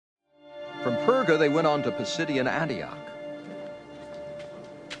From Perga they went on to Pisidian Antioch.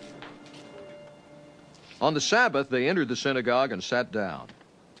 On the Sabbath they entered the synagogue and sat down.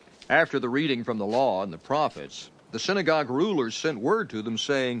 After the reading from the law and the prophets, the synagogue rulers sent word to them,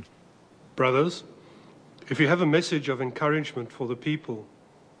 saying, "Brothers, if you have a message of encouragement for the people,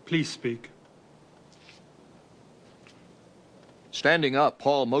 please speak." Standing up,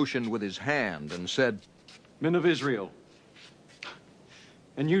 Paul motioned with his hand and said, "Men of Israel,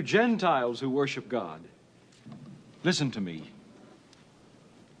 and you Gentiles who worship God, listen to me.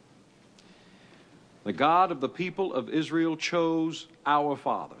 The God of the people of Israel chose our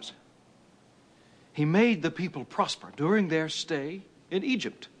fathers. He made the people prosper during their stay in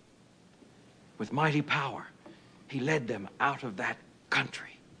Egypt. With mighty power, he led them out of that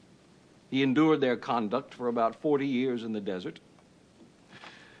country. He endured their conduct for about 40 years in the desert.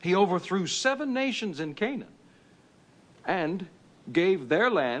 He overthrew 7 nations in Canaan and gave their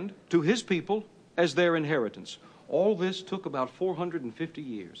land to his people as their inheritance. All this took about 450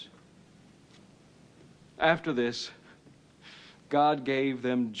 years. After this, God gave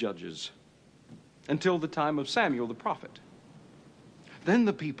them judges until the time of Samuel the prophet. Then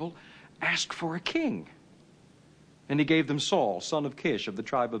the people asked for a king, and he gave them Saul, son of Kish, of the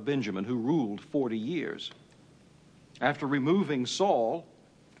tribe of Benjamin, who ruled 40 years. After removing Saul,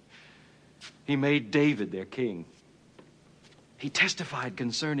 he made David their king. He testified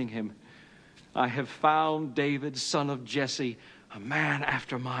concerning him, "I have found David, son of Jesse, a man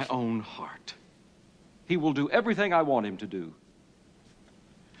after my own heart. He will do everything I want him to do."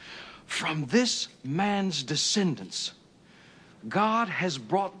 From this man's descendants, God has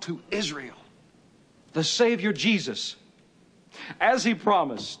brought to Israel the Savior Jesus, as he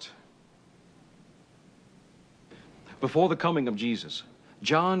promised. Before the coming of Jesus,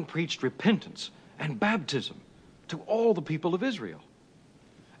 John preached repentance and baptism to all the people of Israel.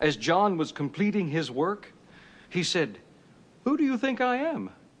 As John was completing his work, he said, "Who do you think I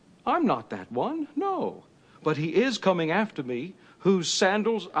am? I'm not that one, no. But he is coming after me, whose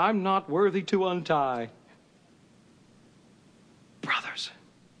sandals I'm not worthy to untie." Brothers,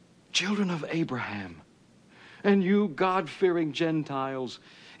 children of Abraham, and you God-fearing Gentiles,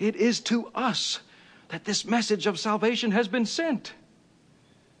 it is to us that this message of salvation has been sent.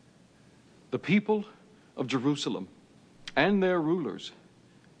 The people of Jerusalem and their rulers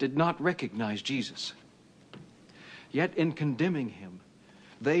did not recognize Jesus. Yet in condemning him,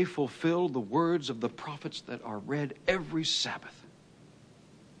 they fulfilled the words of the prophets that are read every Sabbath.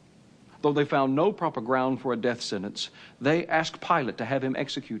 Though they found no proper ground for a death sentence, they asked Pilate to have him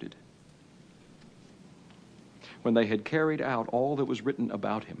executed. When they had carried out all that was written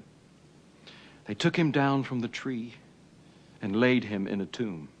about him, they took him down from the tree and laid him in a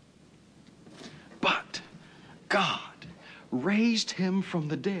tomb. But God raised him from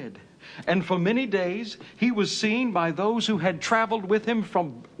the dead, and for many days he was seen by those who had traveled with him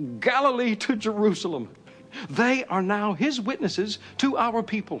from Galilee to Jerusalem. They are now his witnesses to our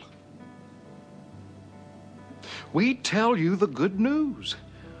people. We tell you the good news.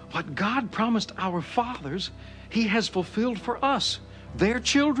 What God promised our fathers, he has fulfilled for us, their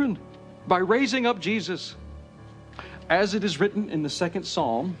children, by raising up Jesus. As it is written in the 2nd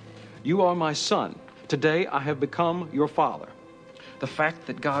Psalm, "You are my son. Today I have become your father." The fact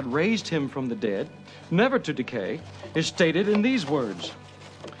that God raised him from the dead, never to decay, is stated in these words,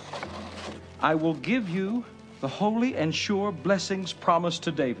 "I will give you the holy and sure blessings promised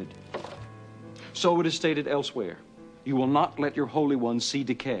to David." So it is stated elsewhere, "You will not let your Holy One see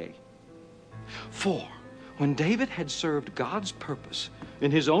decay." For when David had served God's purpose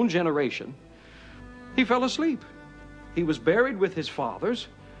in his own generation, he fell asleep. He was buried with his fathers,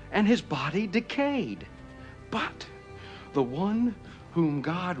 and his body decayed. But the one whom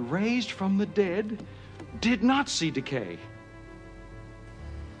God raised from the dead did not see decay.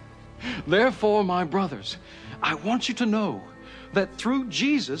 Therefore, my brothers, I want you to know that through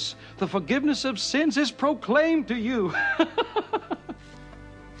Jesus, the forgiveness of sins is proclaimed to you.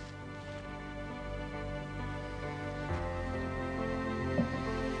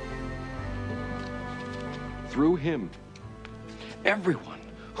 Through him, everyone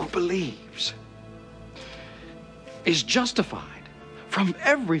who believes is justified from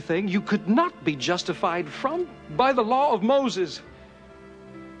everything you could not be justified from by the law of Moses.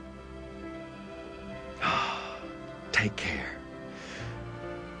 Take care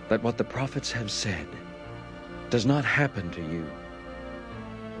that what the prophets have said does not happen to you.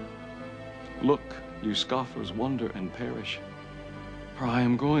 Look, you scoffers, wonder and perish, for I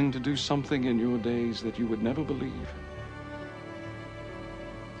am going to do something in your days that you would never believe,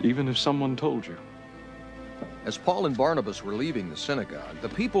 even if someone told you. As Paul and Barnabas were leaving the synagogue, the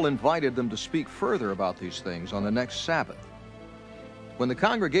people invited them to speak further about these things on the next Sabbath. When the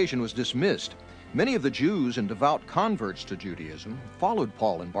congregation was dismissed, many of the Jews and devout converts to Judaism followed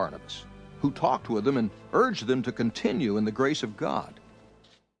Paul and Barnabas, who talked with them and urged them to continue in the grace of God.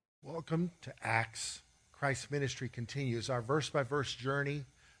 Welcome to Acts. Christ's ministry continues. Our verse-by-verse journey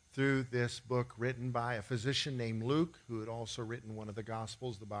through this book written by a physician named Luke, who had also written one of the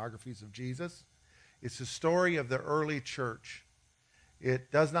Gospels, the biographies of Jesus. It's the story of the early church.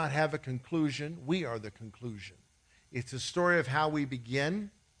 It does not have a conclusion. We are the conclusion. It's a story of how we begin.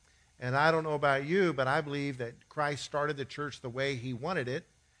 And I don't know about you, but I believe that Christ started the church the way he wanted it,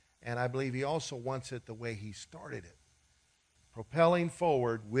 and I believe he also wants it the way he started it. Propelling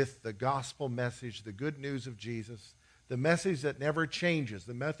forward with the gospel message, the good news of Jesus, the message that never changes.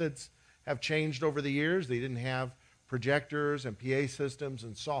 The methods have changed over the years. They didn't have projectors and PA systems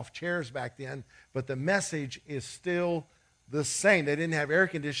and soft chairs back then, but the message is still the same. They didn't have air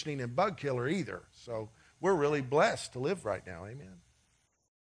conditioning and bug killer either. So we're really blessed to live right now. Amen.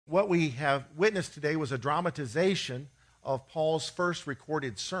 What we have witnessed today was a dramatization of Paul's first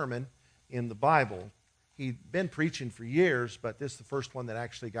recorded sermon in the Bible. He'd been preaching for years, but this is the first one that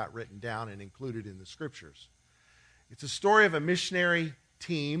actually got written down and included in the scriptures. It's a story of a missionary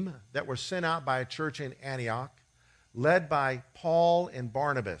team that were sent out by a church in Antioch, led by Paul and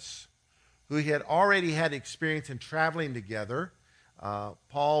Barnabas, who had already had experience in traveling together.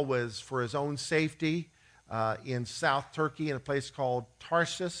 Paul was, for his own safety, in South Turkey in a place called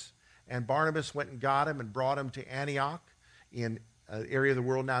Tarsus, and Barnabas went and got him and brought him to Antioch in an area of the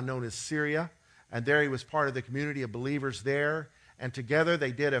world now known as Syria. And there he was part of the community of believers there. And together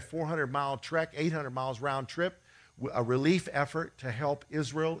they did a 400-mile trek, 800 miles round trip, a relief effort to help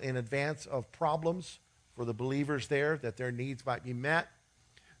Israel in advance of problems for the believers there, that their needs might be met.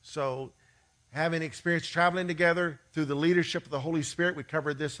 So having experience traveling together through the leadership of the Holy Spirit, we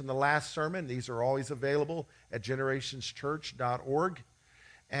covered this in the last sermon. These are always available at generationschurch.org.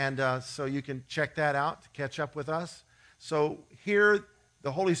 And so you can check that out to catch up with us. So here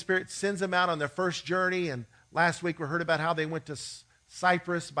the Holy Spirit sends them out on their first journey. And last week we heard about how they went to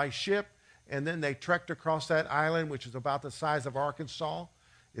Cyprus by ship. And then they trekked across that island, which is about the size of Arkansas.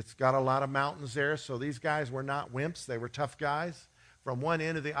 It's got a lot of mountains there. So these guys were not wimps. They were tough guys. From one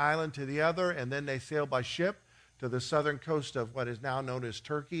end of the island to the other. And then they sailed by ship to the southern coast of what is now known as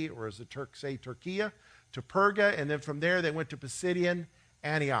Turkey, or as the Turks say, Turkey, to Perga. And then from there they went to Pisidian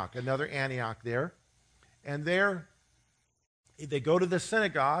Antioch, another Antioch there. And there they go to the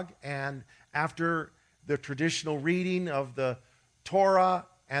synagogue, and after the traditional reading of the Torah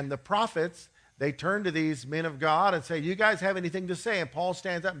and the prophets, they turn to these men of God and say, "You guys have anything to say?" And Paul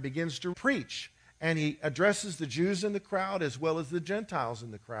stands up and begins to preach. And he addresses the Jews in the crowd as well as the Gentiles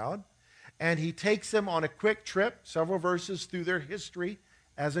in the crowd. And he takes them on a quick trip, several verses through their history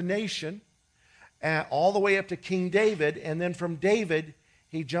as a nation, all the way up to King David. And then from David,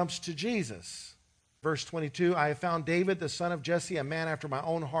 he jumps to Jesus. Verse 22, "I have found David, the son of Jesse, a man after my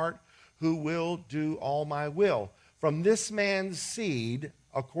own heart, who will do all my will. From this man's seed,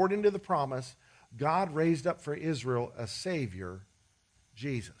 according to the promise, God raised up for Israel a Savior,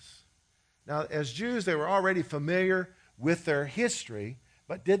 Jesus." Now, as Jews, they were already familiar with their history,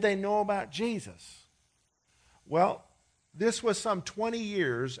 but did they know about Jesus? Well, this was some 20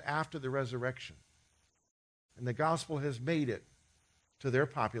 years after the resurrection, and the gospel has made it to their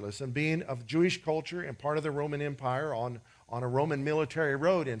populace. And being of Jewish culture and part of the Roman Empire, on a Roman military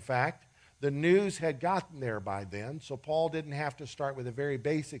road, in fact, the news had gotten there by then, so Paul didn't have to start with the very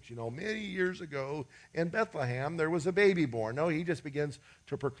basics. Many years ago in Bethlehem, there was a baby born. No, he just begins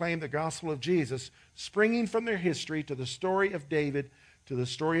to proclaim the gospel of Jesus, springing from their history to the story of David, to the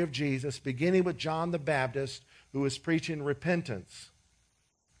story of Jesus, beginning with John the Baptist, who was preaching repentance.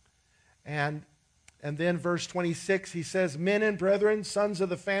 And then verse 26, he says, "Men and brethren, sons of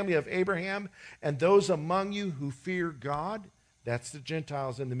the family of Abraham, and those among you who fear God," that's the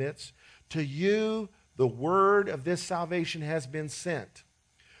Gentiles in the midst, "to you the word of this salvation has been sent.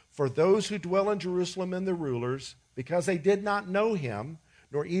 For those who dwell in Jerusalem and the rulers, because they did not know him,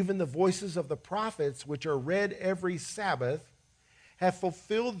 nor even the voices of the prophets, which are read every Sabbath, have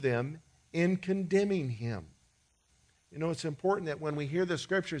fulfilled them in condemning him." It's important that when we hear the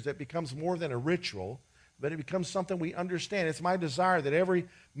scriptures, it becomes more than a ritual, but it becomes something we understand. It's my desire that every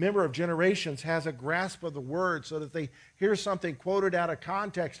member of Generations has a grasp of the word, so that if they hear something quoted out of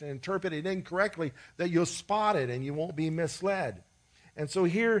context and interpreted incorrectly, that you'll spot it and you won't be misled. And so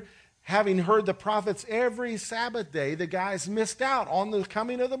here, having heard the prophets every Sabbath day, the guys missed out on the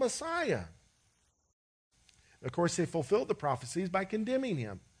coming of the Messiah. Of course, they fulfilled the prophecies by condemning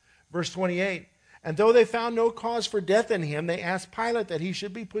him. Verse 28, And though they found no cause for death in him, they asked Pilate that he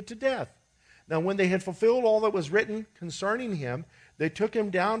should be put to death. Now when they had fulfilled all that was written concerning him, they took him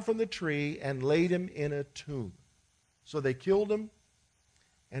down from the tree and laid him in a tomb. So they killed him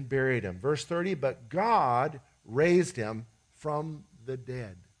and buried him. Verse 30, but God raised him from the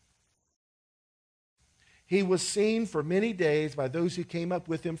dead. He was seen for many days by those who came up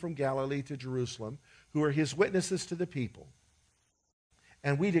with him from Galilee to Jerusalem, who are his witnesses to the people.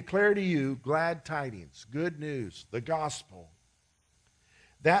 And we declare to you glad tidings, good news, the gospel,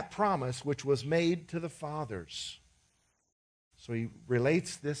 that promise which was made to the fathers. So he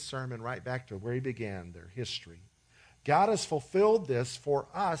relates this sermon right back to where he began, their history. God has fulfilled this for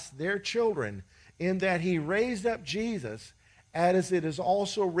us, their children, in that he raised up Jesus, as it is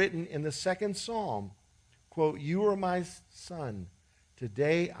also written in the second psalm, quote, you are my son,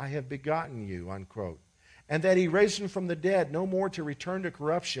 today I have begotten you, unquote. And that he raised him from the dead, no more to return to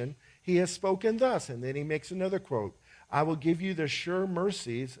corruption. He has spoken thus. And then he makes another quote. I will give you the sure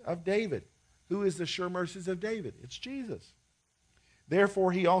mercies of David. Who is the sure mercies of David? It's Jesus.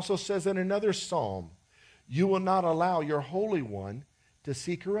 Therefore, he also says in another psalm, you will not allow your Holy One to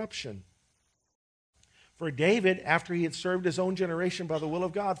see corruption. For David, after he had served his own generation by the will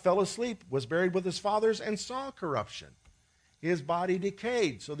of God, fell asleep, was buried with his fathers, and saw corruption. His body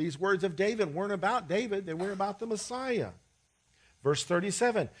decayed. So these words of David weren't about David. They were about the Messiah. Verse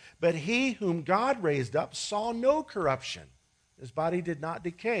 37, but he whom God raised up saw no corruption. His body did not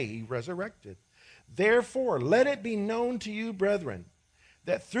decay. He resurrected. Therefore, let it be known to you, brethren,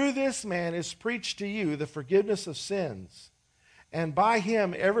 that through this man is preached to you the forgiveness of sins. And by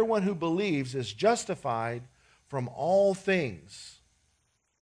him, everyone who believes is justified from all things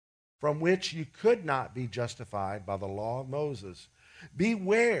from which you could not be justified by the law of Moses.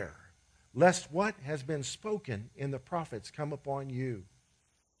 Beware, lest what has been spoken in the prophets come upon you.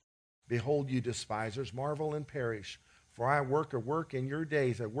 Behold, you despisers, marvel and perish. For I work a work in your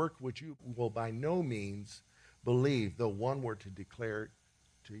days, a work which you will by no means believe, though one were to declare it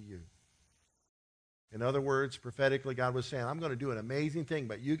to you. In other words, prophetically, God was saying, I'm going to do an amazing thing,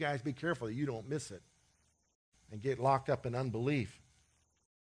 but you guys be careful that you don't miss it and get locked up in unbelief.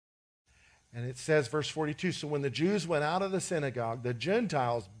 And it says, verse 42, so when the Jews went out of the synagogue, the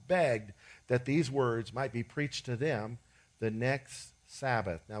Gentiles begged that these words might be preached to them the next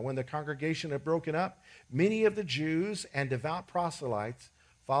Sabbath. Now, when the congregation had broken up, many of the Jews and devout proselytes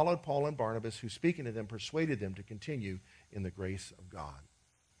followed Paul and Barnabas, who speaking to them persuaded them to continue in the grace of God.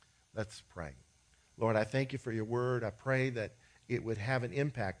 Let's pray. Lord, I thank you for your word. I pray that it would have an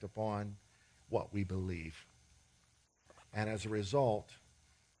impact upon what we believe. And as a result,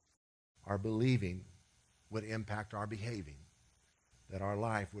 our believing would impact our behaving, that our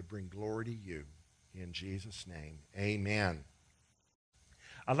life would bring glory to you. In Jesus' name, amen.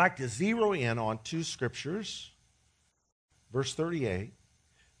 I'd like to zero in on two scriptures. Verse 38,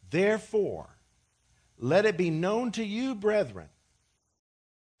 therefore, let it be known to you, brethren,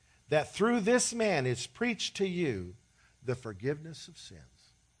 that through this man is preached to you the forgiveness of sins.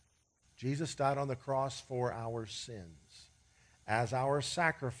 Jesus died on the cross for our sins. As our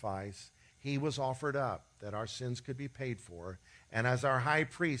sacrifice, he was offered up that our sins could be paid for. And as our high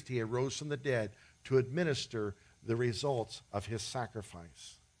priest, he arose from the dead to administer the results of his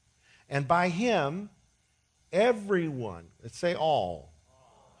sacrifice. And by him, everyone, let's say all,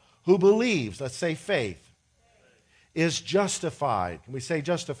 who believes, let's say faith, is justified. Can we say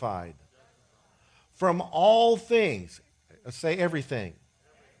justified? From all things. Let's say everything.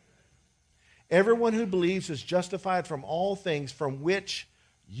 Everyone who believes is justified from all things from which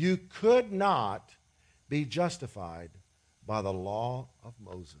you could not be justified by the law of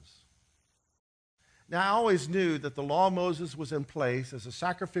Moses. Now, I always knew that the law of Moses was in place as a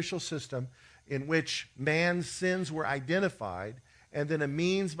sacrificial system in which man's sins were identified and then a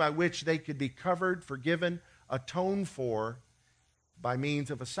means by which they could be covered, forgiven, atoned for by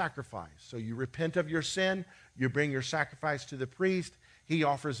means of a sacrifice. So you repent of your sin, you bring your sacrifice to the priest, he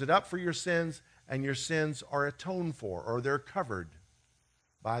offers it up for your sins, and your sins are atoned for, or they're covered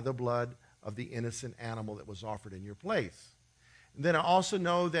by the blood of the innocent animal that was offered in your place. And then I also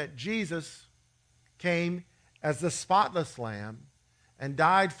know that Jesus came as the spotless lamb and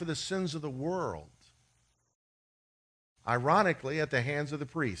died for the sins of the world. Ironically, at the hands of the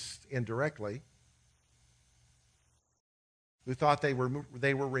priests, indirectly, who thought they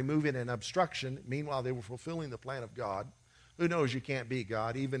were removing an obstruction. Meanwhile, they were fulfilling the plan of God. Who knows you can't beat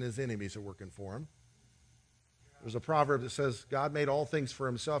God? Even his enemies are working for him. There's a proverb that says, God made all things for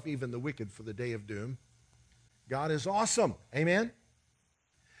himself, even the wicked for the day of doom. God is awesome. Amen?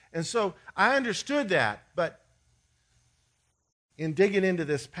 And so I understood that, but In digging into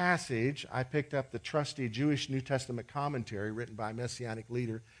this passage, I picked up the trusty Jewish New Testament commentary written by Messianic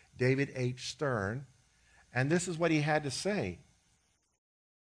leader David H. Stern, and this is what he had to say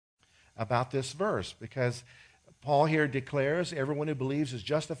about this verse, because Paul here declares everyone who believes is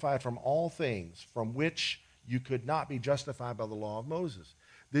justified from all things from which you could not be justified by the law of Moses.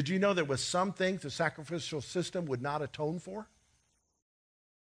 Did you know there was some things the sacrificial system would not atone for?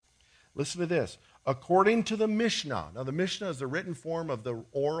 Listen to this. According to the Mishnah, now the Mishnah is the written form of the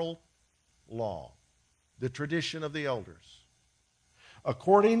oral law, the tradition of the elders.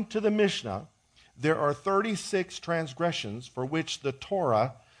 According to the Mishnah, there are 36 transgressions for which the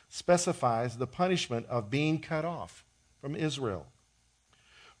Torah specifies the punishment of being cut off from Israel.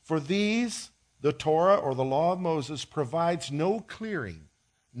 For these, the Torah or the law of Moses provides no clearing,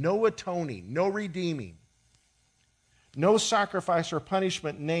 no atoning, no redeeming. No sacrifice or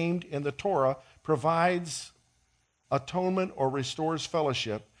punishment named in the Torah provides atonement or restores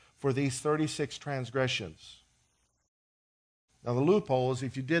fellowship for these 36 transgressions. Now, the loophole is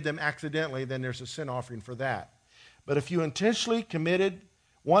if you did them accidentally, then there's a sin offering for that. But if you intentionally committed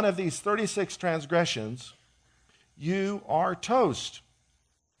one of these 36 transgressions, you are toast.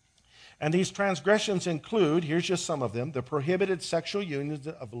 And these transgressions include, here's just some of them, the prohibited sexual unions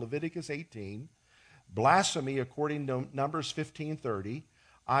of Leviticus 18, blasphemy according to Numbers 15:30,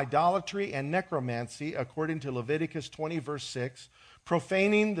 idolatry and necromancy according to Leviticus 20 verse 6,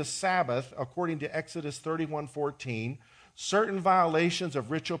 profaning the Sabbath according to Exodus 31:14, certain violations of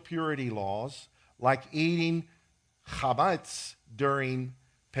ritual purity laws like eating chametz during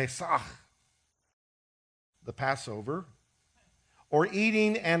Pesach, the Passover, or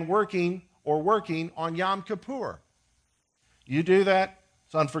eating and working on Yom Kippur. You do that,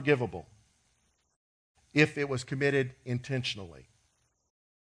 it's unforgivable if it was committed intentionally.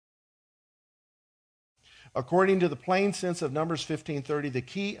 According to the plain sense of Numbers 15:30, the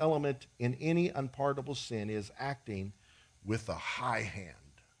key element in any unpardonable sin is acting with a high hand.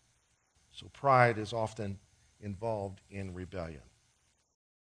 So pride is often involved in rebellion.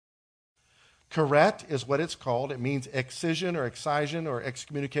 Karet is what it's called. It means excision or excision or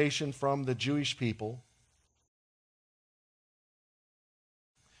excommunication from the Jewish people,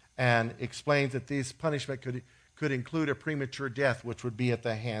 and explains that this punishment could include a premature death, which would be at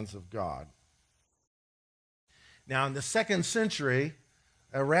the hands of God. Now, in the 2nd century,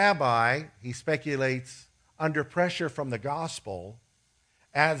 a rabbi, he speculates, under pressure from the gospel,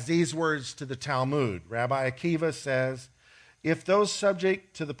 adds these words to the Talmud. Rabbi Akiva says, if those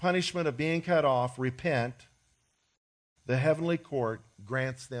subject to the punishment of being cut off repent, the heavenly court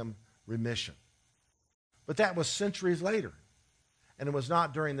grants them remission. But that was centuries later, and it was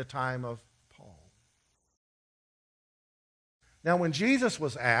not during the time of Paul. Now, when Jesus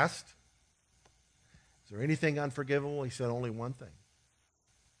was asked, is there anything unforgivable? He said only one thing: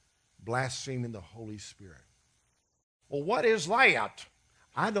 blaspheming the Holy Spirit. Well, what is that?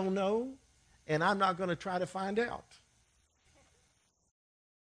 I don't know, and I'm not going to try to find out.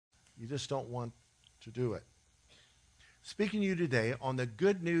 You just don't want to do it. Speaking to you today on the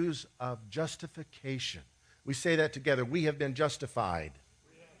good news of justification. We say that together. We have been justified.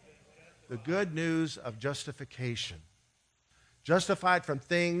 The good news of justification. Justified from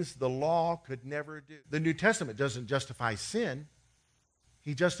things the law could never do. The New Testament doesn't justify sin.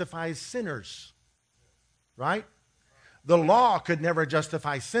 He justifies sinners. Right? The law could never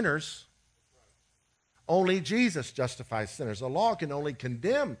justify sinners. Only Jesus justifies sinners. The law can only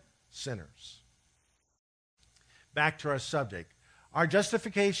condemn sinners. Back to our subject. Our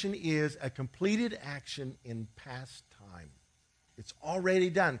justification is a completed action in past time. It's already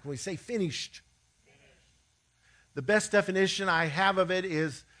done. Can we say finished? The best definition I have of it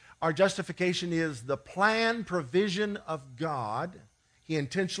is our justification is the planned provision of God. He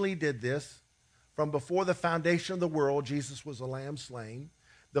intentionally did this. From before the foundation of the world, Jesus was a lamb slain.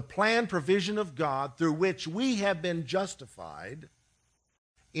 The planned provision of God through which we have been justified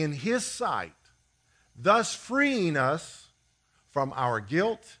in His sight, thus freeing us from our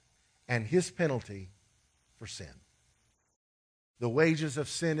guilt and His penalty for sin. The wages of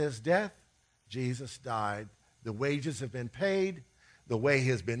sin is death. Jesus died. The wages have been paid. The way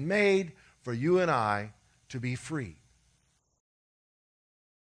has been made for you and I to be free.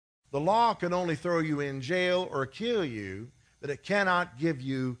 The law can only throw you in jail or kill you, but it cannot give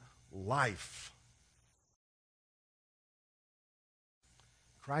you life.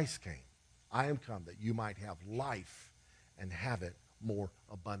 Christ came. I am come that you might have life and have it more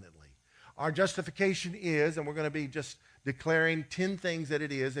abundantly. Our justification is, and we're going to be just declaring 10 things that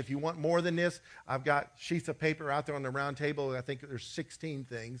it is. If you want more than this, I've got sheets of paper out there on the round table. I think there's 16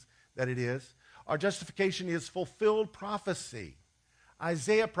 things that it is. Our justification is fulfilled prophecy.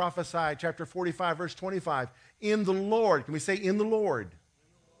 Isaiah prophesied, chapter 45, verse 25, in the Lord. Can we say in the Lord?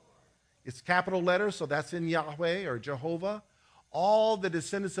 It's capital letters, so that's in Yahweh or Jehovah. All the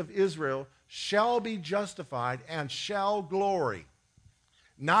descendants of Israel shall be justified and shall glory.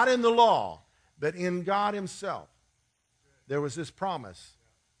 Not in the law, but in God himself. There was this promise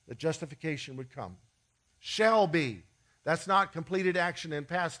that justification would come. Shall be. That's not completed action in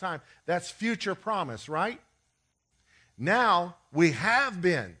past time. That's future promise, right? Now we have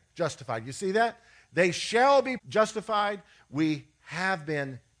been justified. You see that? They shall be justified. We have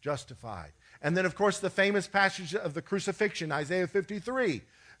been justified. And then, of course, the famous passage of the crucifixion, Isaiah 53,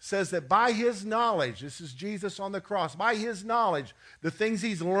 says that by his knowledge, this is Jesus on the cross, by his knowledge, the things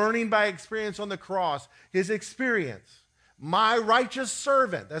he's learning by experience on the cross, his experience, my righteous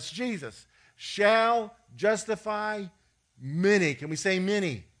servant, that's Jesus, shall justify many. Can we say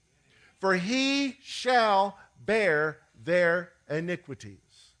many? For he shall bear their iniquities.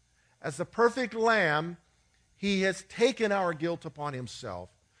 As the perfect lamb, he has taken our guilt upon himself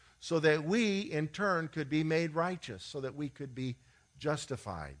so that we, in turn, could be made righteous, so that we could be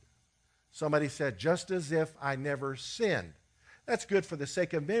justified. Somebody said, just as if I never sinned. That's good for the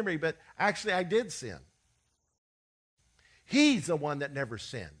sake of memory, but actually I did sin. He's the one that never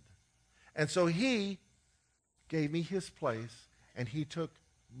sinned. And so he gave me his place, and he took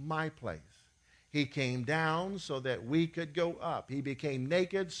my place. He came down so that we could go up. He became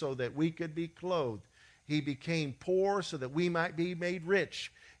naked so that we could be clothed. He became poor so that we might be made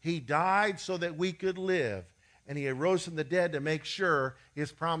rich. He died so that we could live. And he arose from the dead to make sure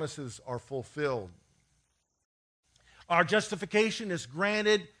his promises are fulfilled. Our justification is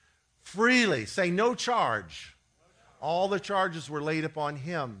granted freely. Say no charge. All the charges were laid upon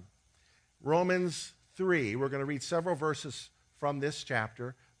him. Romans 3, we're going to read several verses from this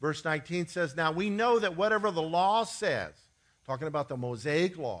chapter. Verse 19 says, now we know that whatever the law says, talking about the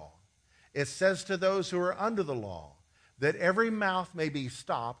Mosaic law, it says to those who are under the law, that every mouth may be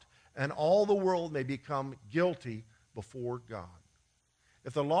stopped and all the world may become guilty before God.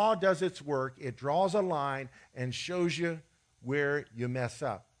 If the law does its work, it draws a line and shows you where you mess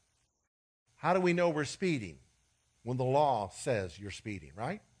up. How do we know we're speeding? When the law says you're speeding,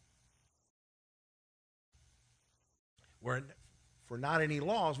 right? For not any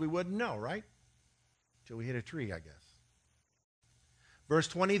laws, we wouldn't know, right? Till we hit a tree, I guess. Verse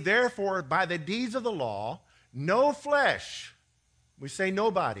 20, therefore, by the deeds of the law, no flesh, we say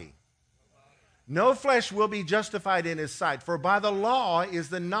nobody, no flesh will be justified in his sight, for by the law is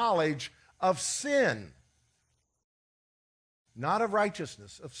the knowledge of sin, not of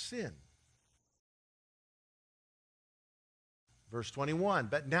righteousness, of sin. Verse 21,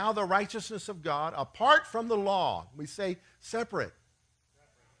 but now the righteousness of God, apart from the law, we say separate,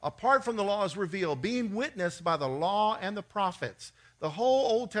 apart from the law is revealed, being witnessed by the law and the prophets. The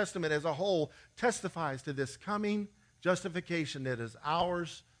whole Old Testament as a whole testifies to this coming justification that is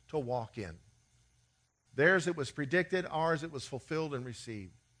ours to walk in. Theirs it was predicted, ours it was fulfilled and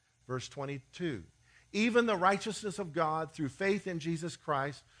received. Verse 22, even the righteousness of God through faith in Jesus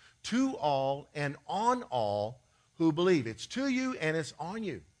Christ to all and on all who believe. It's to you and it's on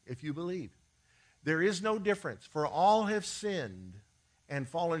you if you believe. There is no difference, for all have sinned and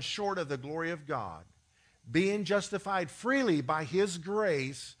fallen short of the glory of God, being justified freely by his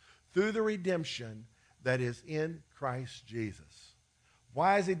grace through the redemption that is in Christ Jesus.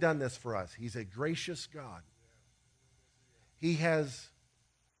 Why has he done this for us? He's a gracious God. He has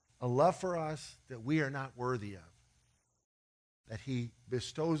a love for us that we are not worthy of, that he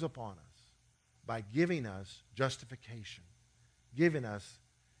bestows upon us by giving us justification, giving us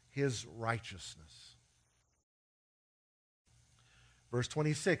his righteousness. Verse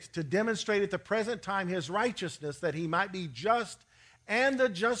 26, to demonstrate at the present time his righteousness, that he might be just and the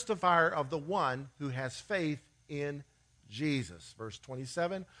justifier of the one who has faith in Jesus. Verse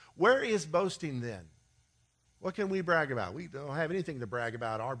 27, where is boasting then? What can we brag about? We don't have anything to brag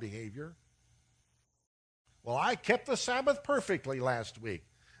about our behavior. Well, I kept the Sabbath perfectly last week.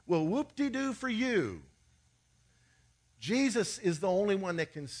 Well, whoop-de-doo for you. Jesus is the only one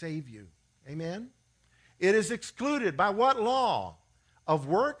that can save you. Amen? It is excluded by what law? Of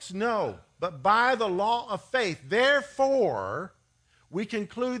works? No, but by the law of faith. Therefore, we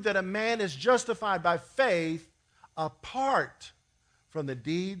conclude that a man is justified by faith apart from the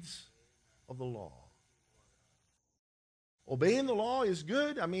deeds of the law. Obeying the law is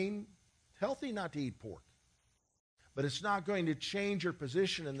good. I mean, healthy not to eat pork. But it's not going to change your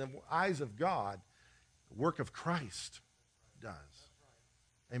position in the eyes of God. The work of Christ does.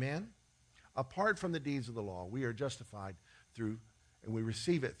 Amen? Apart from the deeds of the law, we are justified through, and we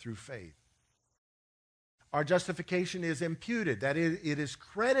receive it through faith. Our justification is imputed. That is, it is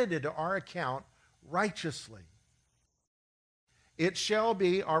credited to our account righteously. It shall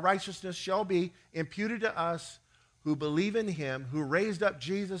be, our righteousness shall be imputed to us who believe in him, who raised up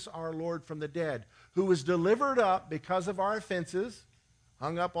Jesus our Lord from the dead, who was delivered up because of our offenses,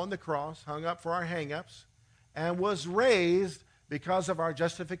 hung up on the cross, hung up for our hang-ups, and was raised because of our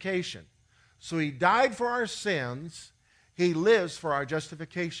justification. So he died for our sins. He lives for our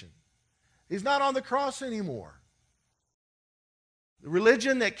justification. He's not on the cross anymore. The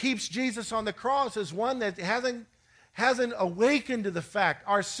religion that keeps Jesus on the cross is one that hasn't awakened to the fact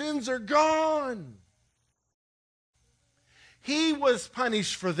our sins are gone. He was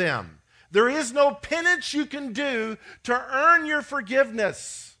punished for them. There is no penance you can do to earn your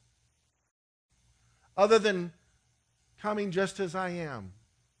forgiveness other than coming just as I am,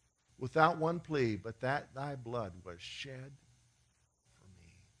 without one plea, but that thy blood was shed for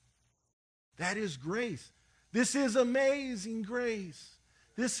me. That is grace. This is amazing grace.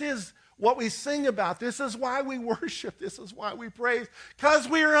 This is what we sing about. This is why we worship. This is why we praise, because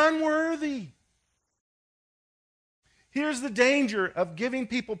we are unworthy. Here's the danger of giving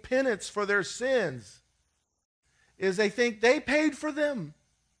people penance for their sins, is they think they paid for them.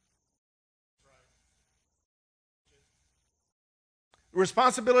 The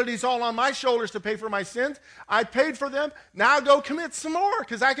responsibility is all on my shoulders to pay for my sins. I paid for them. Now go commit some more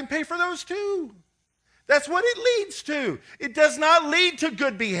because I can pay for those too. That's what it leads to. It does not lead to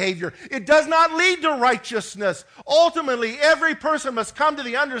good behavior. It does not lead to righteousness. Ultimately, every person must come to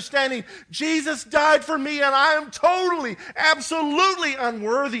the understanding Jesus died for me and I am totally, absolutely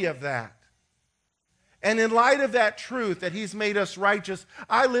unworthy of that. And in light of that truth that he's made us righteous,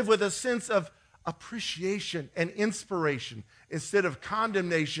 I live with a sense of appreciation and inspiration instead of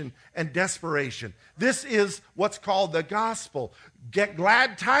condemnation and desperation. This is what's called the gospel. Get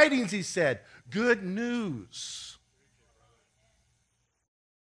glad tidings, he said. Good news.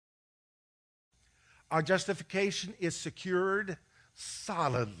 Our justification is secured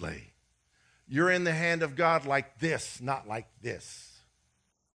solidly. You're in the hand of God like this, not like this.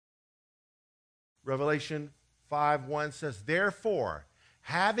 Revelation 5:1 says, therefore,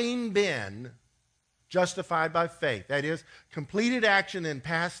 having been justified by faith, that is, completed action in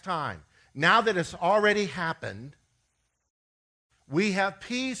past time, now that it's already happened, we have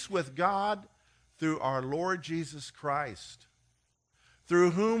peace with God through our Lord Jesus Christ,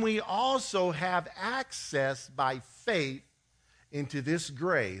 through whom we also have access by faith into this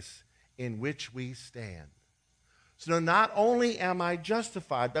grace in which we stand. So not only am I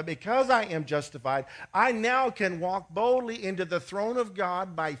justified, but because I am justified, I now can walk boldly into the throne of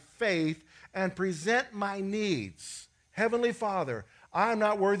God by faith and present my needs. Heavenly Father, I'm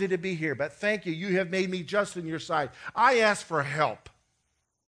not worthy to be here, but thank you. You have made me just in your sight. I ask for help.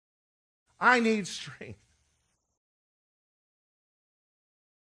 I need strength.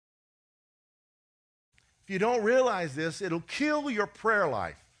 If you don't realize this, it'll kill your prayer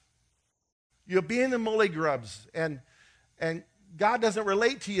life. You'll be in the mully grubs, and God doesn't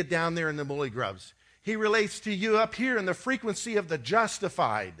relate to you down there in the mully grubs. He relates to you up here in the frequency of the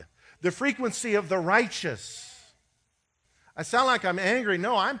justified, the frequency of the righteous. I sound like I'm angry.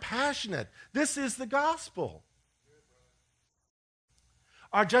 No, I'm passionate. This is the gospel.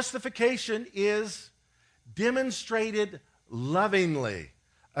 Our justification is demonstrated lovingly,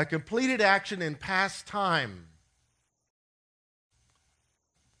 a completed action in past time.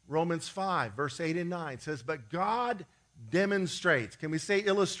 Romans 5, verse 8 and 9 says, but God demonstrates. Can we say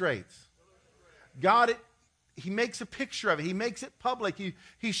illustrates? God, he makes a picture of it. He makes it public.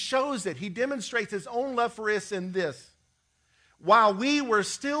 He shows it. He demonstrates his own love for us in this. While we were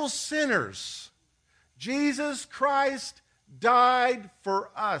still sinners, Jesus Christ died for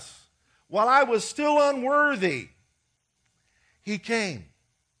us. While I was still unworthy, he came.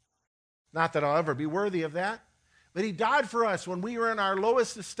 Not that I'll ever be worthy of that, but he died for us when we were in our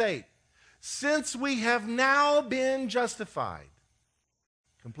lowest estate. Since we have now been justified,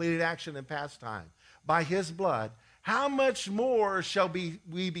 completed action in past time, by his blood, how much more shall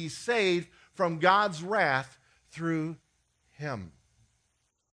we be saved from God's wrath through him?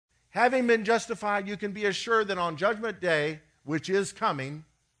 Having been justified, you can be assured that on Judgment Day, which is coming,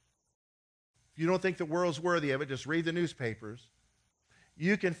 if you don't think the world's worthy of it, just read the newspapers.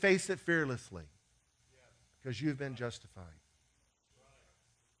 You can face it fearlessly because you've been justified.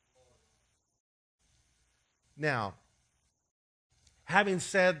 Now, having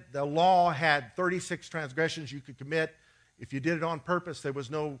said the law had 36 transgressions you could commit, if you did it on purpose, there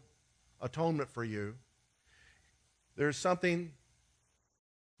was no atonement for you. There's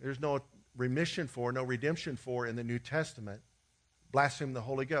no remission for, no redemption for in the New Testament. Blaspheme the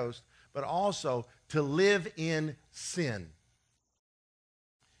Holy Ghost. but also to live in sin.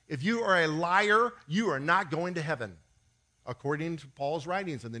 If you are a liar, you are not going to heaven, according to Paul's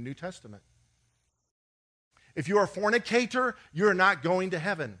writings in the New Testament. If you are a fornicator, you're not going to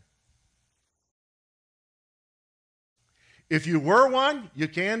heaven. If you were one, you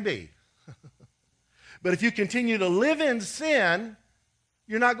can be. But if you continue to live in sin,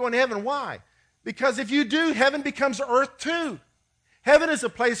 you're not going to heaven. Why? Because if you do, heaven becomes earth too. Heaven is a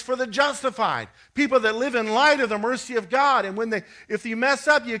place for the justified, people that live in light of the mercy of God. And if you mess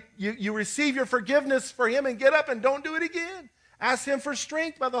up, you receive your forgiveness for Him and get up and don't do it again. Ask Him for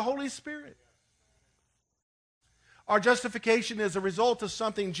strength by the Holy Spirit. Our justification is a result of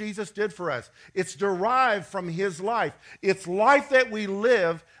something Jesus did for us. It's derived from His life. It's life that we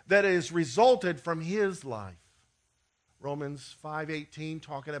live that is resulted from His life. Romans 5:18,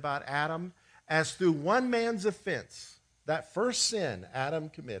 talking about Adam, as through one man's offense, that first sin Adam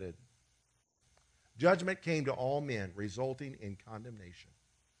committed, judgment came to all men, resulting in condemnation.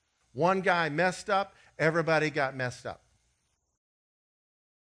 One guy messed up, everybody got messed up.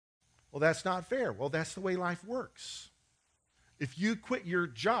 Well, that's not fair. Well, that's the way life works. If you quit your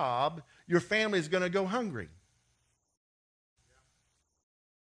job, your family is going to go hungry.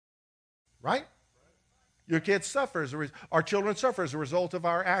 Right? Your kids suffer our children suffer as a result of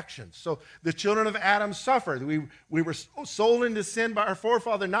our actions. So the children of Adam suffered. We were sold into sin by our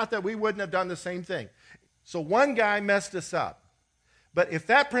forefather, not that we wouldn't have done the same thing. So one guy messed us up. But if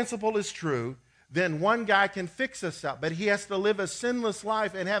that principle is true, then one guy can fix us up. But he has to live a sinless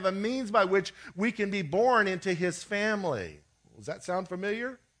life and have a means by which we can be born into his family. Does that sound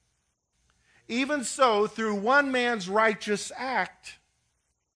familiar? Even so, through one man's righteous act.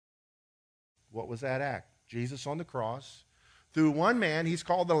 What was that act? Jesus on the cross. Through one man, he's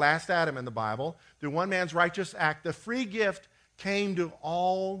called the last Adam in the Bible. Through one man's righteous act, the free gift came to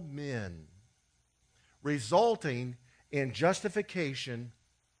all men, resulting in justification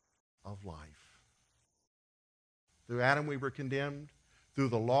of life. Through Adam we were condemned. Through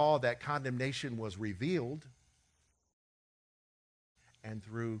the law, that condemnation was revealed. And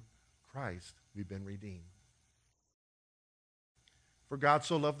through Christ, we've been redeemed. For God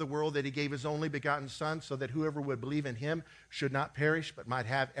so loved the world that He gave His only begotten Son, so that whoever would believe in Him should not perish, but might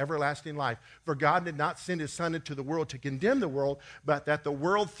have everlasting life. For God did not send His Son into the world to condemn the world, but that the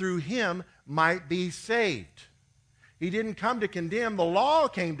world through Him might be saved. He didn't come to condemn. The law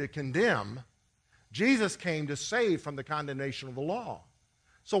came to condemn. Jesus came to save from the condemnation of the law.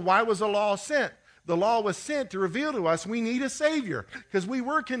 So why was the law sent? The law was sent to reveal to us we need a Savior, because we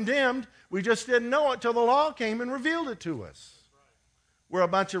were condemned. We just didn't know it till the law came and revealed it to us. We're a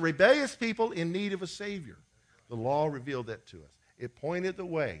bunch of rebellious people in need of a Savior. The law revealed that to us. It pointed the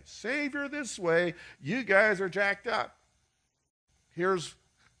way. Savior this way. You guys are jacked up. Here's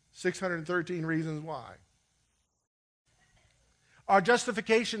 613 reasons why. Our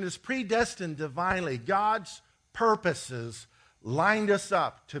justification is predestined divinely. God's purposes lined us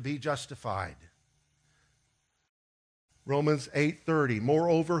up to be justified. Romans 8:30,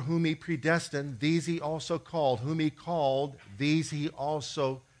 moreover, whom He predestined, these He also called. Whom He called, these He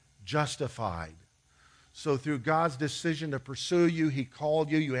also justified. So through God's decision to pursue you, He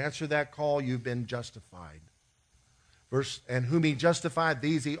called you. You answer that call, you've been justified. And whom He justified,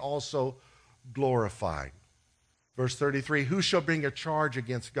 these He also glorified. Verse 33, who shall bring a charge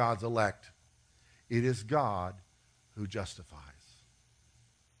against God's elect? It is God who justifies.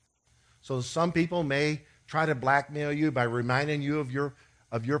 So some people may try to blackmail you by reminding you of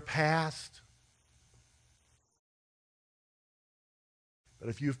your past. But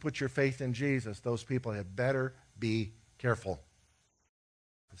if you've put your faith in Jesus, those people had better be careful.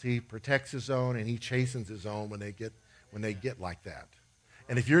 Because He protects His own and He chastens His own when they get like that.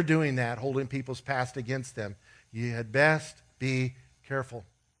 And if you're doing that, holding people's past against them, you had best be careful.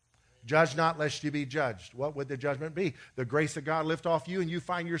 Judge not, lest you be judged. What would the judgment be? The grace of God lift off you and you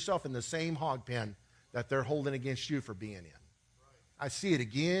find yourself in the same hog pen that they're holding against you for being in. I see it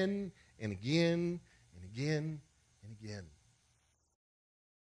again and again and again and again.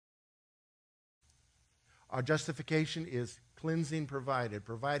 Our justification is cleansing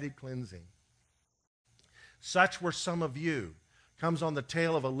provided cleansing. Such were some of you. Comes on the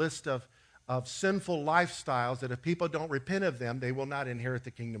tail of a list of sinful lifestyles that if people don't repent of them, they will not inherit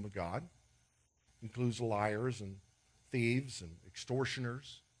the kingdom of God. Includes liars and thieves and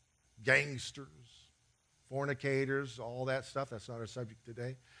extortioners, gangsters, fornicators, all that stuff. That's not our subject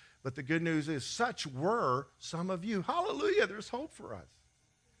today. But the good news is, such were some of you. Hallelujah, there's hope for us.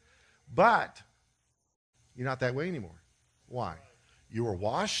 But you're not that way anymore. Why? You were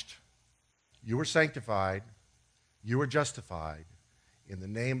washed, you were sanctified, you were justified In the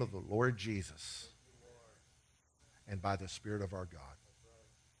name of the Lord Jesus and by the Spirit of our God.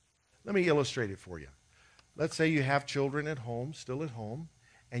 Let me illustrate it for you. Let's say you have children at home, still at home,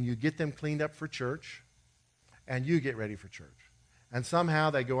 and you get them cleaned up for church, and you get ready for church. And somehow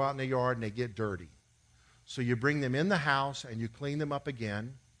they go out in the yard and they get dirty. So you bring them in the house and you clean them up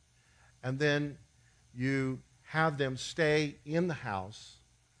again, and then you have them stay in the house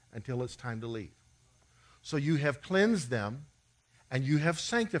until it's time to leave. So you have cleansed them and you have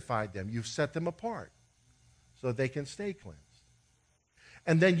sanctified them. You've set them apart so that they can stay cleansed.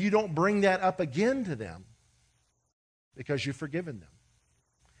 And then you don't bring that up again to them because you've forgiven them.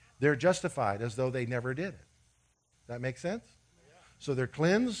 They're justified as though they never did it. That make sense? So they're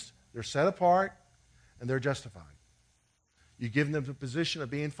cleansed, they're set apart, and they're justified. You give them the position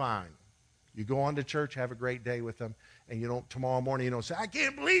of being fine. You go on to church, have a great day with them, and you don't, tomorrow morning, you don't say, I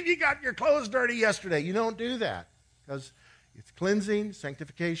can't believe you got your clothes dirty yesterday. You don't do that because it's cleansing,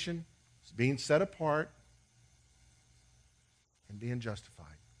 sanctification, it's being set apart, and being justified.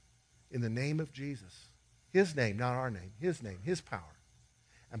 In the name of Jesus. His name, not our name. His name, His power.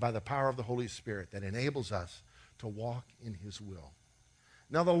 And by the power of the Holy Spirit that enables us to walk in His will.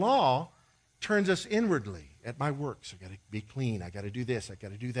 Now the law turns us inwardly at my works. I got to be clean. I got to do this. I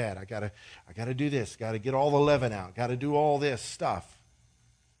got to do that. I got to do this. Got to get all the leaven out. Got to do all this stuff.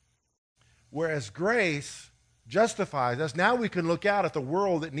 Whereas grace justifies us. Now we can look out at the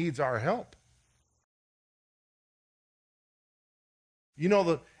world that needs our help. You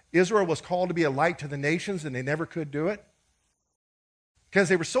know, Israel was called to be a light to the nations, and they never could do it because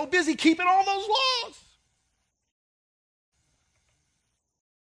they were so busy keeping all those laws.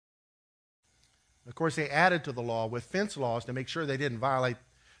 Of course, they added to the law with fence laws to make sure they didn't violate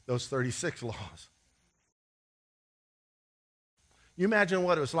those 36 laws. You imagine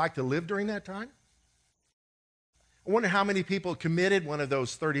what it was like to live during that time? I wonder how many people committed one of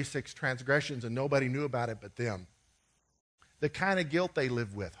those 36 transgressions and nobody knew about it but them. The kind of guilt they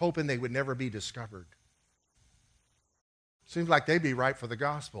lived with, hoping they would never be discovered. Seems like they'd be ripe for the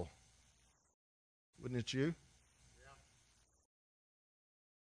gospel. Wouldn't it you?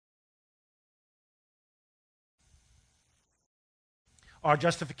 Our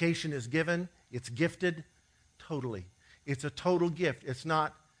justification is given. It's gifted totally. It's a total gift. It's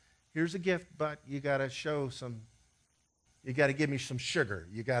not, here's a gift, but you got to show some, you got to give me some sugar.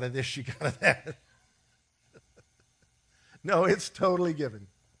 You got to this, you got to that. No, it's totally given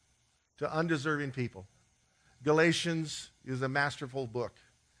to undeserving people. Galatians is a masterful book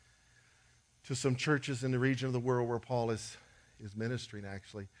to some churches in the region of the world where Paul is ministering,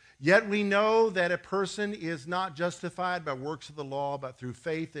 actually. Yet we know that a person is not justified by works of the law, but through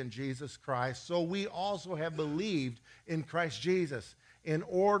faith in Jesus Christ. So we also have believed in Christ Jesus in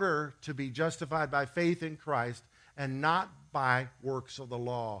order to be justified by faith in Christ and not by works of the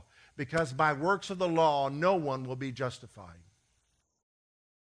law. Because by works of the law, no one will be justified.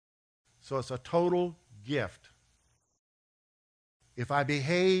 So it's a total gift. If I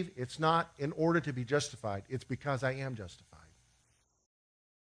behave, it's not in order to be justified. It's because I am justified.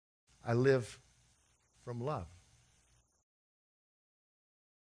 I live from love.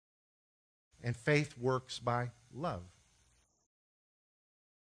 And faith works by love.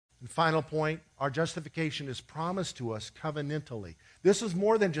 And final point, our justification is promised to us covenantally. This is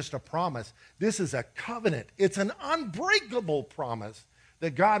more than just a promise. This is a covenant. It's an unbreakable promise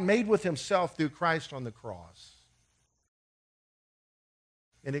that God made with Himself through Christ on the cross.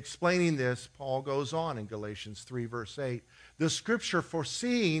 In explaining this, Paul goes on in Galatians 3, verse 8. The Scripture,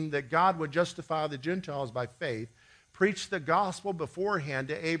 foreseeing that God would justify the Gentiles by faith, preached the gospel beforehand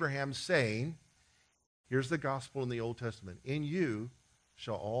to Abraham, saying, here's the gospel in the Old Testament, in you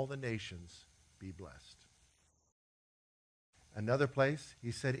shall all the nations be blessed. Another place,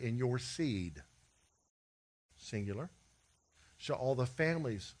 he said, in your seed, singular, shall all the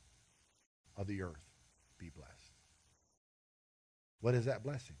families of the earth be blessed. What is that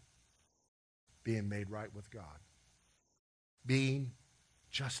blessing? Being made right with God. Being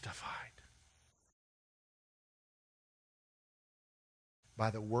justified by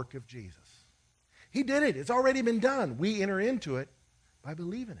the work of Jesus. He did it. It's already been done. We enter into it by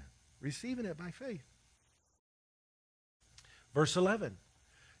believing it, receiving it by faith. Verse 11.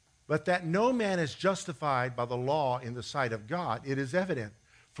 But that no man is justified by the law in the sight of God, it is evident,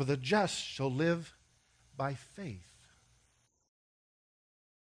 for the just shall live by faith.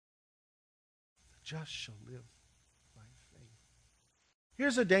 The just shall live by faith.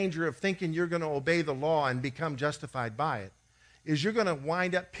 Here's a danger of thinking you're going to obey the law and become justified by it, is you're going to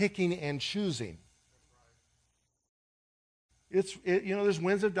wind up picking and choosing. There's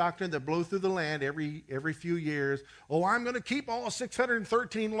winds of doctrine that blow through the land every few years. Oh, I'm going to keep all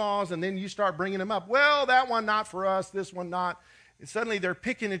 613 laws, and then you start bringing them up. Well, that one not for us, this one not. And suddenly they're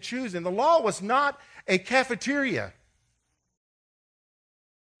picking and choosing. The law was not a cafeteria.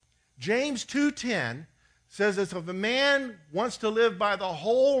 James 2:10 says that if a man wants to live by the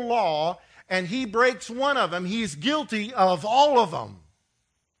whole law and he breaks one of them, he's guilty of all of them.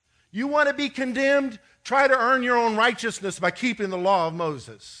 You want to be condemned? Try to earn your own righteousness by keeping the law of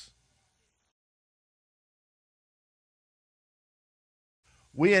Moses.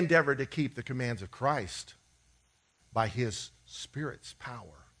 We endeavor to keep the commands of Christ by his Spirit's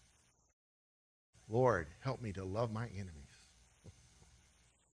power. Lord, help me to love my enemies.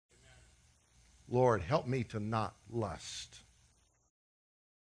 Lord, help me to not lust.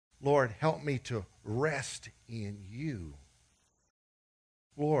 Lord, help me to rest in you.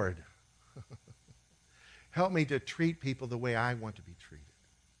 Lord, help me to treat people the way I want to be treated.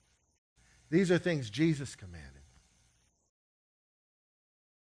 These are things Jesus commanded.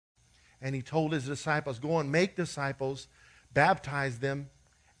 And he told his disciples, go and make disciples, baptize them,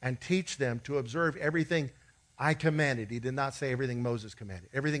 and teach them to observe everything I commanded. He did not say everything Moses commanded.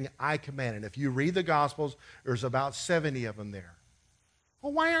 Everything I commanded. If you read the Gospels, there's about 70 of them there.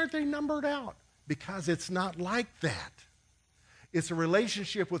 Well, why aren't they numbered out? Because it's not like that. It's a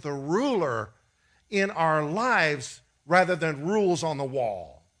relationship with a ruler in our lives rather than rules on the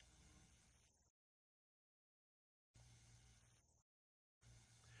wall.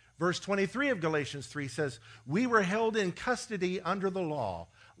 Verse 23 of Galatians 3 says, we were held in custody under the law,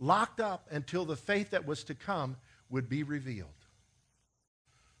 locked up until the faith that was to come would be revealed.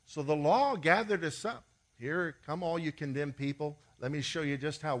 So the law gathered us up. Here, come all you condemned people. Let me show you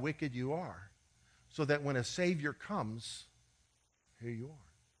just how wicked you are. So that when a Savior comes, here you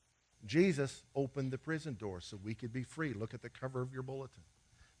are. Jesus opened the prison door so we could be free. Look at the cover of your bulletin.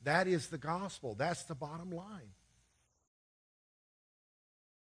 That is the gospel. That's the bottom line.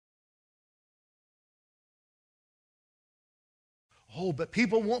 Oh, but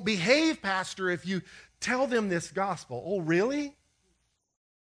people won't behave, Pastor, if you tell them this gospel. Oh, really?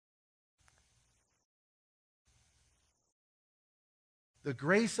 The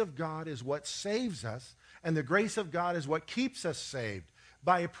grace of God is what saves us, and the grace of God is what keeps us saved.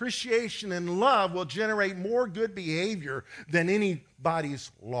 By appreciation and love will generate more good behavior than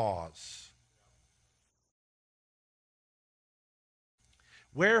anybody's laws.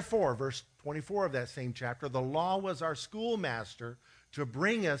 Wherefore, verse 24 of that same chapter, the law was our schoolmaster to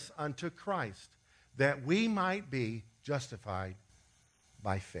bring us unto Christ, that we might be justified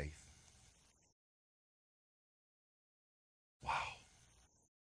by faith. Wow.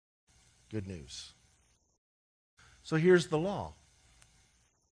 Good news. So here's the law.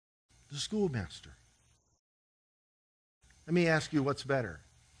 The schoolmaster. Let me ask you what's better,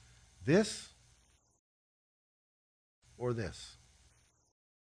 this or this?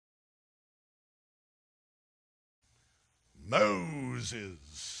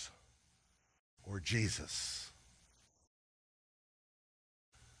 Moses or Jesus?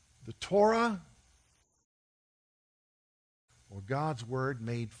 The Torah or God's Word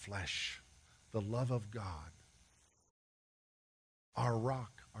made flesh, the love of God, our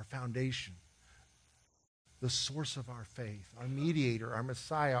rock, our foundation, the source of our faith, our mediator, our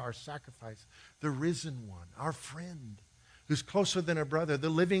Messiah, our sacrifice, the risen one, our friend, who's closer than a brother, the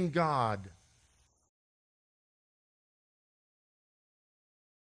living God.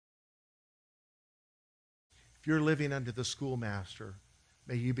 If you're living under the schoolmaster,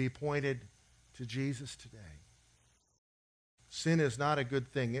 may you be pointed to Jesus today. Sin is not a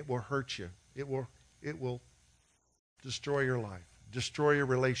good thing. It will hurt you. It will destroy your life, destroy your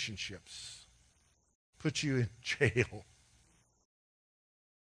relationships, put you in jail.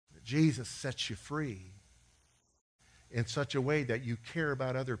 But Jesus sets you free in such a way that you care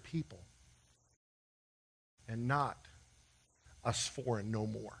about other people and not us four and no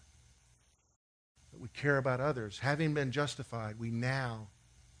more. That we care about others. Having been justified, we now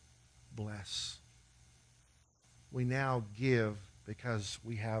bless. We now give because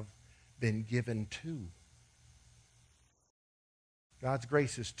we have been given to. God's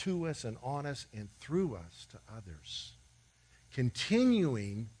grace is to us and on us and through us to others.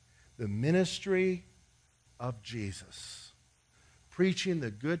 Continuing the ministry of Jesus. Preaching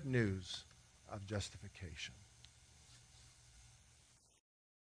the good news of justification.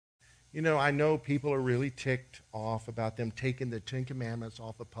 You know, I know people are really ticked off about them taking the Ten Commandments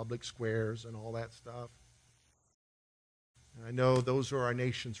off of public squares and all that stuff. And I know those are our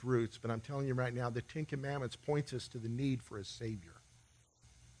nation's roots, but I'm telling you right now, the Ten Commandments points us to the need for a Savior.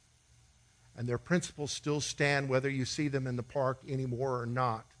 And their principles still stand whether you see them in the park anymore or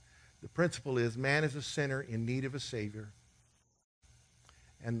not. The principle is man is a sinner in need of a Savior.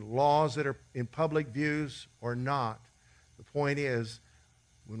 And laws that are in public views or not, the point is,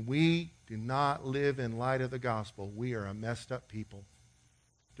 when we do not live in light of the gospel, we are a messed up people.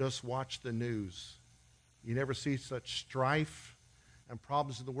 Just watch the news. You never see such strife and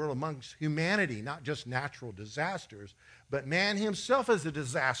problems in the world amongst humanity, not just natural disasters, but man himself is a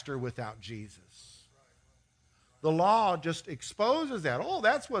disaster without Jesus. The law just exposes that. Oh,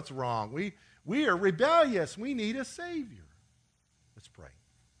 that's what's wrong. We are rebellious. We need a Savior. Let's pray.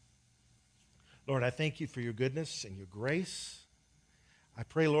 Lord, I thank you for your goodness and your grace. I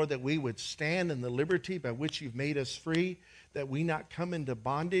pray, Lord, that we would stand in the liberty by which you've made us free, that we not come into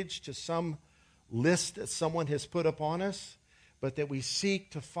bondage to some list that someone has put upon us, but that we seek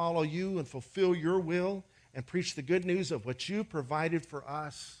to follow you and fulfill your will and preach the good news of what you provided for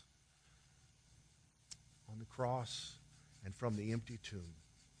us on the cross and from the empty tomb.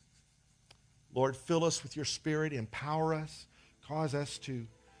 Lord, fill us with your Spirit, empower us, cause us to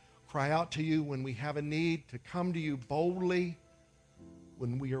cry out to you when we have a need, to come to you boldly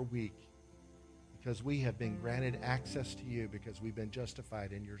when we are weak, because we have been granted access to you because we've been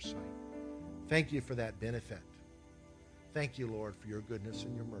justified in your sight. Thank you for that benefit. Thank you, Lord, for your goodness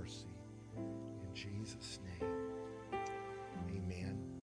and your mercy. In Jesus' name.